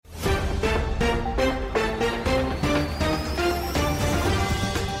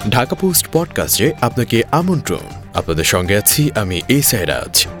Dhaka post পডকাস্টে আপনাকে আমন্ত্রণ। আপনাদের সঙ্গে আছি আমি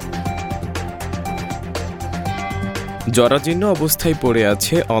সাইরাজ। জরাজীর্ণ অবস্থায় পড়ে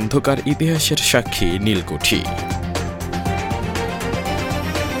আছে অন্ধকার ইতিহাসের সাক্ষী নীলকুঠি।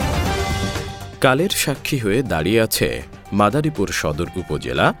 কালের সাক্ষী হয়ে দাঁড়িয়ে আছে মাদারীপুর সদর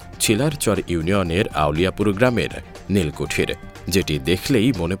উপজেলা ছিলারচর ইউনিয়নের আউলিয়াপুর গ্রামের নীলকুঠির, যেটি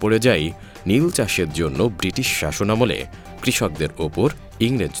দেখলেই মনে পড়ে যায় নীল চাষের জন্য ব্রিটিশ শাসনামলে কৃষকদের ওপর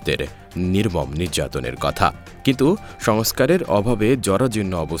ইংরেজদের নির্মম নির্যাতনের কথা। কিন্তু সংস্কারের অভাবে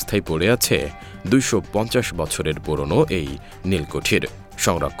জরাজীর্ণ অবস্থায় পড়ে আছে ২৫০ বছরের পুরনো এই নীলকুঠির।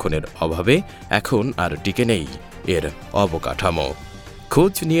 সংরক্ষণের অভাবে এখন আর টিকে নেই এর অবকাঠামো।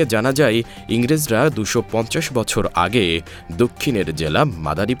 খোঁজ নিয়ে জানা যায় ইংরেজরা ২৫০ বছর আগে দক্ষিণের জেলা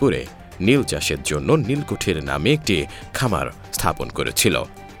মাদারীপুরে নীল চাষের জন্য নীলকুঠির নামে একটি খামার স্থাপন করেছিল।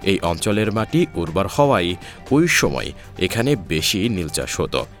 এই অঞ্চলের মাটি উর্বর হওয়ায় ওই সময় এখানে বেশি নীল চাষ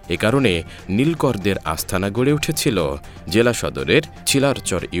হতো। এ কারণে নীলকরদের আস্তানা গড়ে উঠেছিল জেলা সদরের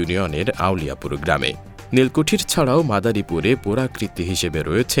ছিলারচর ইউনিয়নের আউলিয়াপুর গ্রামে। নীলকুঠির ছাড়াও মাদারীপুরে পুরাকীর্তি হিসেবে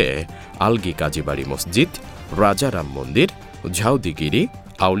রয়েছে আলগী কাজীবাড়ি মসজিদ, রাজারাম মন্দির, ঝাউদিগিরি,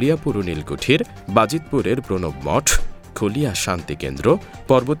 আউলিয়াপুর নীলকুঠির, বাজিতপুরের প্রণব মঠ, খলিয়া শান্তিকেন্দ্র,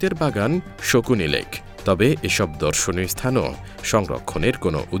 পর্বতের বাগান, শকুনি লেক। তবে এসব দর্শনীয় স্থানও সংরক্ষণের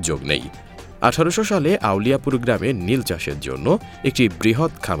কোনো উদ্যোগ নেই। ১৮০০ সালে আউলিয়াপুর গ্রামে নীল চাষের জন্য একটি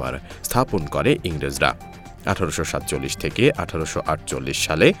বৃহৎ খামার স্থাপন করে ইংরেজরা। ১৮৪৭ থেকে ১৮৪৮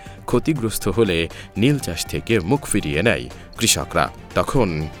 সালে ক্ষতিগ্রস্ত হলে নীল চাষ থেকে মুখ ফিরিয়ে নেয় কৃষকরা।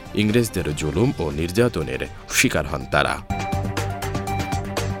 তখন ইংরেজদের জুলুম ও নির্যাতনের শিকার হন তারা।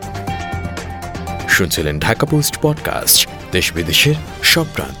 শুনছিলেন ঢাকা পোস্ট পডকাস্ট। দেশ বিদেশের সব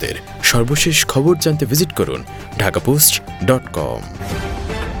প্রান্তের সর্বশেষ খবর জানতে ভিজিট করুন ঢাকাপোস্ট.com।